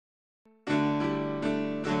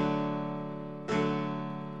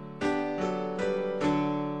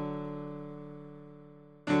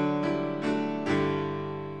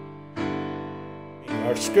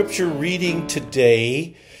Our scripture reading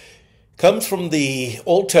today comes from the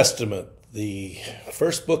Old Testament, the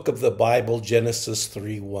first book of the Bible, Genesis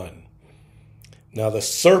 3:1. Now the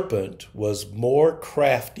serpent was more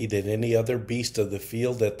crafty than any other beast of the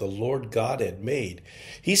field that the Lord God had made.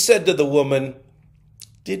 He said to the woman,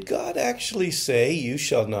 "Did God actually say you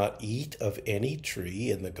shall not eat of any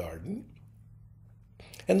tree in the garden?"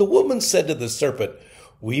 And the woman said to the serpent,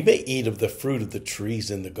 "We may eat of the fruit of the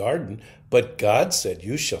trees in the garden, but God said,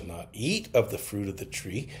 you shall not eat of the fruit of the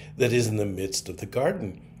tree that is in the midst of the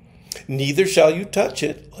garden. Neither shall you touch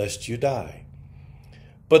it, lest you die."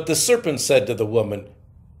 But the serpent said to the woman,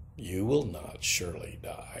 "You will not surely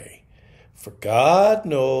die. For God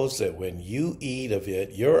knows that when you eat of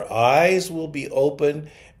it, your eyes will be open,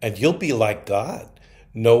 and you'll be like God,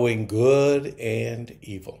 knowing good and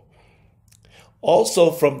evil." Also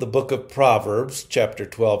from the book of Proverbs, chapter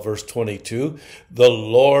 12, verse 22, "The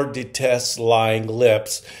Lord detests lying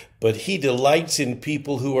lips, but he delights in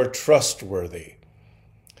people who are trustworthy."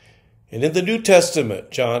 And in the New Testament,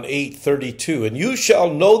 John 8:32, "And you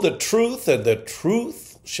shall know the truth, and the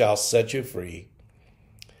truth shall set you free."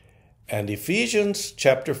 And Ephesians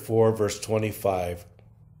chapter 4, verse 25,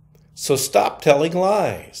 "So stop telling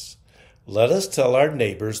lies. Let us tell our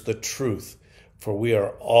neighbors the truth, for we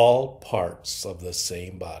are all parts of the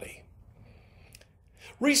same body."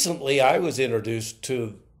 Recently, I was introduced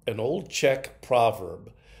to an old Czech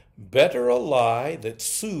proverb, "Better a lie that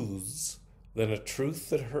soothes than a truth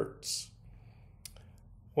that hurts."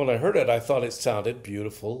 When I heard it, I thought it sounded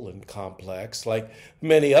beautiful and complex. Like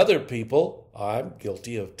many other people, I'm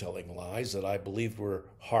guilty of telling lies that I believed were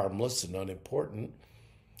harmless and unimportant,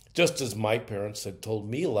 just as my parents had told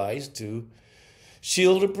me lies to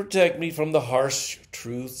shield and protect me from the harsh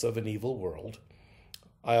truths of an evil world.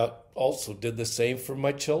 I also did the same for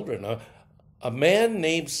my children. A man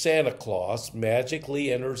named Santa Claus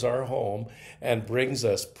magically enters our home and brings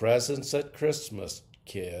us presents at Christmas,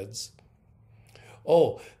 kids.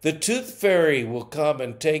 Oh, the tooth fairy will come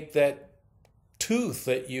and take that tooth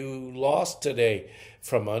that you lost today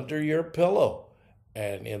from under your pillow,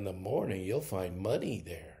 and in the morning you'll find money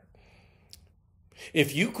there.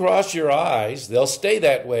 If you cross your eyes, they'll stay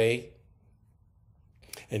that way.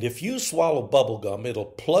 And if you swallow bubble gum, it'll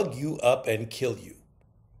plug you up and kill you.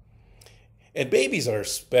 And babies are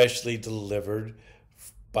especially delivered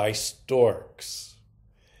by storks.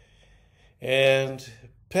 And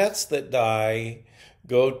pets that die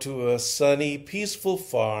go to a sunny, peaceful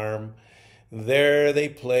farm. There they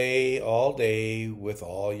play all day with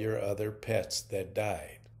all your other pets that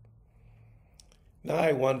died. Now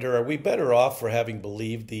I wonder, are we better off for having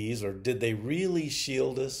believed these, or did they really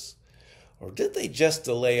shield us? Or did they just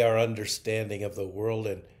delay our understanding of the world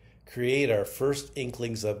and create our first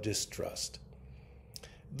inklings of distrust?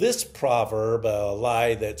 This proverb, "A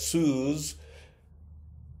lie that soothes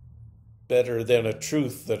better than a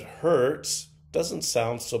truth that hurts," doesn't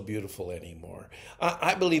sound so beautiful anymore.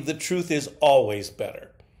 I believe the truth is always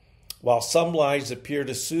better. While some lies appear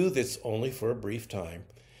to soothe, it's only for a brief time.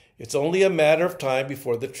 It's only a matter of time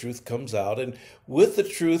before the truth comes out, and with the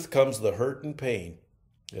truth comes the hurt and pain.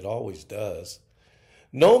 It always does.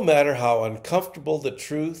 No matter how uncomfortable the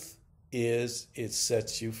truth is, it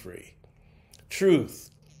sets you free.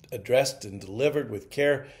 Truth, addressed and delivered with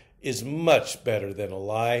care, is much better than a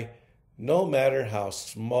lie, no matter how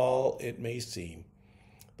small it may seem.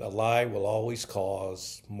 The lie will always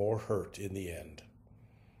cause more hurt in the end.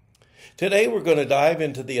 Today we're going to dive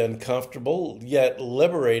into the uncomfortable yet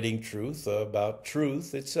liberating truth about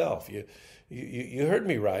truth itself. You heard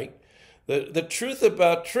me right. The truth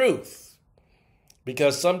about truth,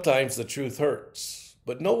 because sometimes the truth hurts.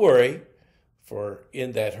 But no worry, for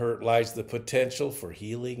in that hurt lies the potential for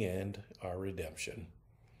healing and our redemption.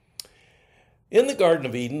 In the Garden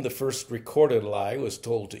of Eden, the first recorded lie was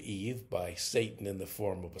told to Eve by Satan in the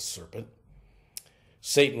form of a serpent.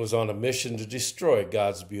 Satan was on a mission to destroy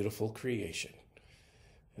God's beautiful creation.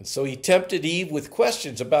 And so he tempted Eve with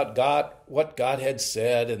questions about God, what God had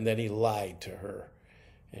said, and then he lied to her.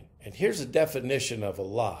 And here's a definition of a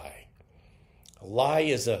lie. A lie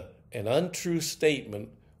is an untrue statement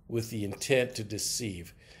with the intent to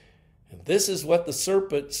deceive. And this is what the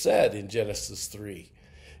serpent said in Genesis 3.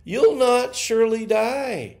 "You'll not surely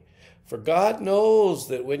die. For God knows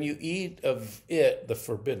that when you eat of it, the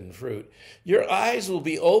forbidden fruit, your eyes will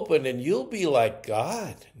be open and you'll be like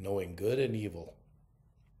God, knowing good and evil."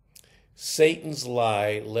 Satan's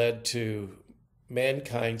lie led to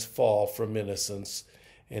mankind's fall from innocence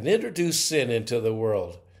and introduced sin into the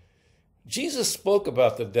world. Jesus spoke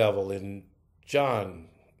about the devil in John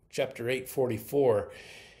chapter 8:44.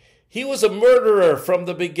 He was a murderer from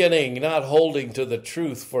the beginning, not holding to the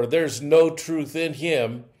truth, for there's no truth in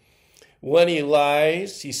him. When he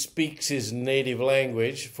lies, he speaks his native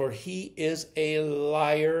language, for he is a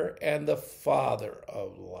liar and the father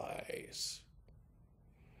of lies.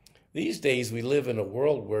 These days we live in a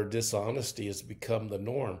world where dishonesty has become the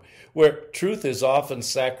norm, where truth is often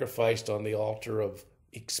sacrificed on the altar of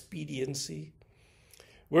expediency.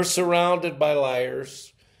 We're surrounded by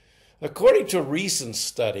liars. According to a recent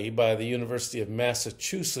study by the University of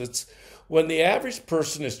Massachusetts, when the average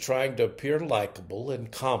person is trying to appear likable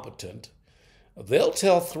and competent, they'll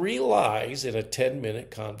tell 3 lies in a 10-minute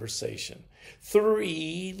conversation.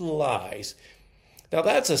 3 lies. Now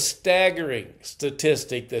that's a staggering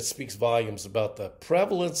statistic that speaks volumes about the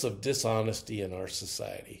prevalence of dishonesty in our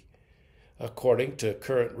society. According to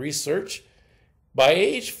current research, by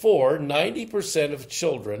age 4, 90% of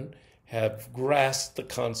children have grasped the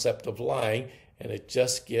concept of lying, and it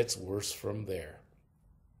just gets worse from there.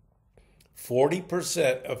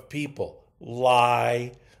 40% of people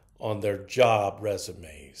lie on their job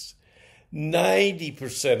resumes.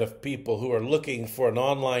 90% of people who are looking for an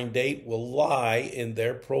online date will lie in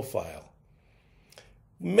their profile.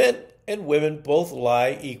 Men and women both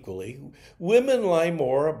lie equally. Women lie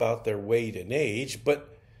more about their weight and age,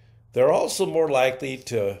 but they're also more likely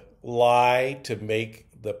to lie to make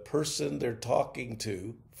the person they're talking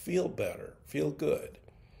to feel better, feel good.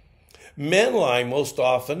 Men lie most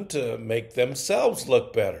often to make themselves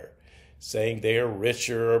look better, saying they are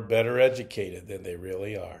richer or better educated than they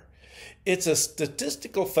really are. It's a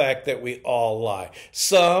statistical fact that we all lie,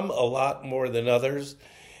 some a lot more than others,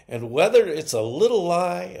 and whether it's a little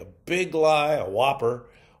lie, a big lie, a whopper,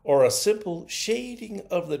 or a simple shading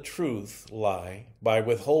of the truth lie by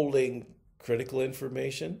withholding critical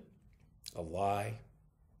information, a lie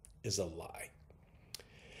is a lie.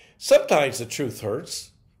 Sometimes the truth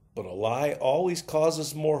hurts, but a lie always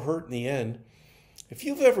causes more hurt in the end. If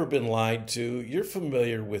you've ever been lied to, you're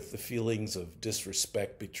familiar with the feelings of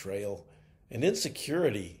disrespect, betrayal, and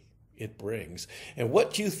insecurity it brings. And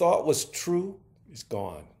what you thought was true is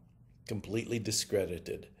gone, completely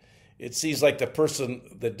discredited. It seems like the person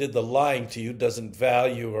that did the lying to you doesn't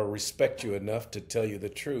value or respect you enough to tell you the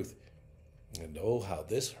truth. And oh, how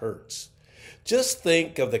this hurts. Just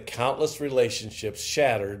think of the countless relationships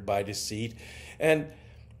shattered by deceit and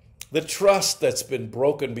the trust that's been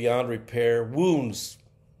broken beyond repair, wounds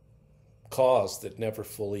caused that never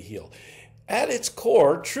fully heal. At its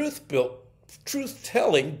core,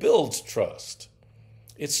 truth-telling builds trust.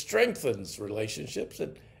 It strengthens relationships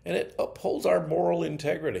and it upholds our moral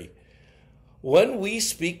integrity. When we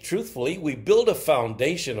speak truthfully, we build a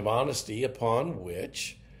foundation of honesty upon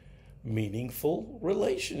which meaningful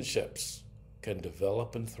relationships can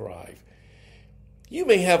develop and thrive. You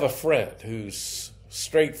may have a friend who's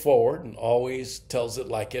straightforward and always tells it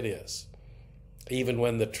like it is, even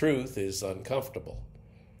when the truth is uncomfortable.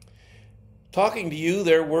 Talking to you,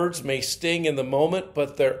 their words may sting in the moment,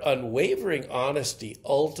 but their unwavering honesty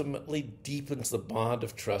ultimately deepens the bond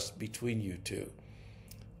of trust between you two.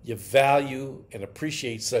 You value and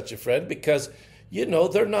appreciate such a friend because you know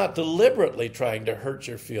they're not deliberately trying to hurt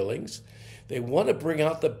your feelings. They want to bring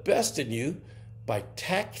out the best in you by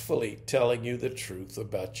tactfully telling you the truth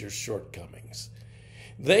about your shortcomings.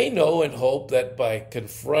 They know and hope that by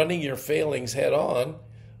confronting your failings head on,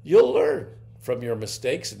 you'll learn from your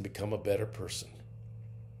mistakes and become a better person.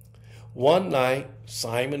 One night,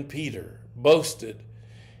 Simon Peter boasted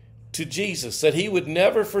to Jesus that he would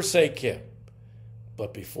never forsake him.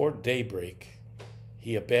 But before daybreak,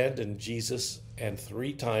 he abandoned Jesus and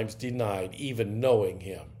 3 times denied even knowing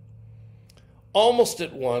him. Almost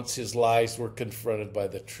at once, his lies were confronted by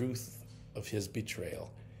the truth of his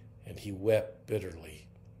betrayal, and he wept bitterly.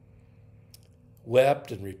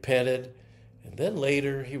 Wept and repented, and then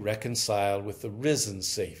later he reconciled with the risen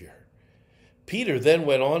Savior. Peter then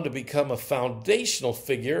went on to become a foundational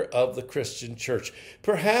figure of the Christian church.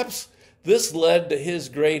 Perhaps this led to his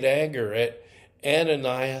great anger at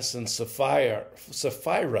Ananias and Sapphira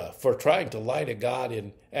for trying to lie to God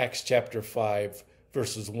in Acts chapter 5,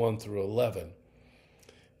 verses 1 through 11.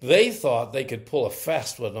 They thought they could pull a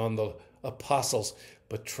fast one on the apostles,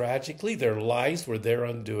 but tragically their lies were their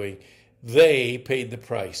undoing. They paid the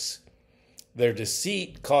price. Their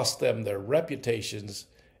deceit cost them their reputations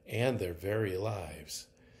and their very lives.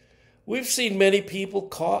 We've seen many people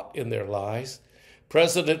caught in their lies.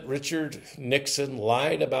 President Richard Nixon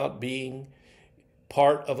lied about being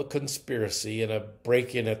part of a conspiracy and a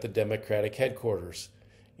break-in at the Democratic headquarters.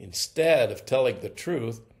 Instead of telling the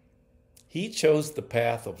truth, he chose the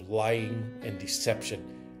path of lying and deception.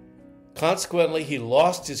 Consequently, he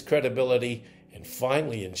lost his credibility And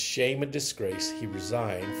finally, in shame and disgrace, he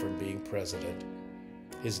resigned from being president.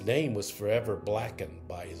 His name was forever blackened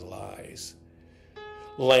by his lies.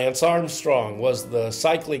 Lance Armstrong was the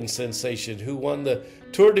cycling sensation who won the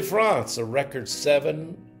Tour de France a record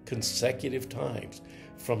 7 consecutive times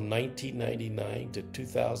from 1999 to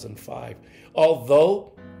 2005.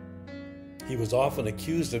 Although he was often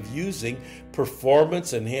accused of using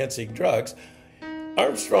performance-enhancing drugs,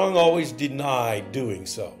 Armstrong always denied doing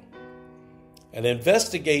so. An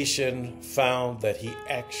investigation found that he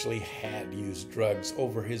actually had used drugs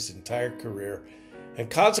over his entire career, and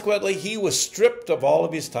consequently he was stripped of all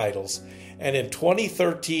of his titles. And in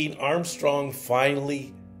 2013, Armstrong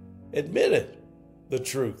finally admitted the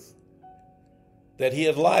truth, that he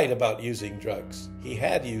had lied about using drugs. He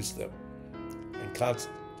had used them, and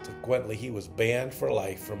consequently he was banned for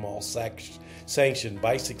life from all sanctioned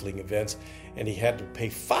bicycling events, and he had to pay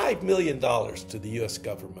 $5 million to the U.S.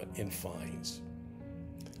 government in fines.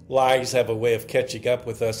 Lies have a way of catching up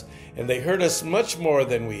with us, and they hurt us much more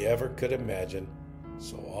than we ever could imagine.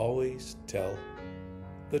 So always tell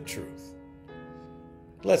the truth.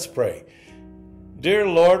 Let's pray. Dear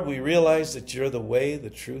Lord, we realize that you're the way, the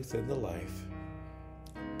truth, and the life.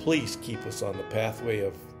 Please keep us on the pathway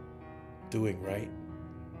of doing right.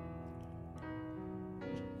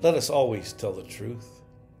 Let us always tell the truth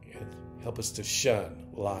and help us to shun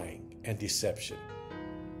lying and deception.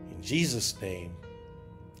 In Jesus' name,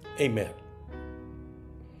 amen.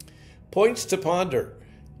 Points to ponder.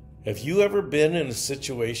 Have you ever been in a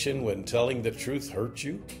situation when telling the truth hurt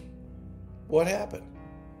you? What happened?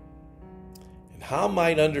 And how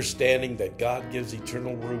might understanding that God gives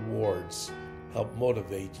eternal rewards help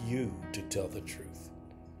motivate you to tell the truth?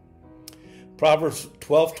 Proverbs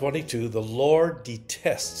 12:22, the Lord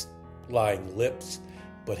detests lying lips,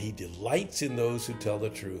 but he delights in those who tell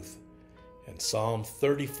the truth. And Psalm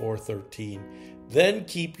 34:13, then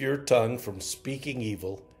keep your tongue from speaking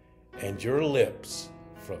evil and your lips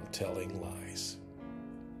from telling lies.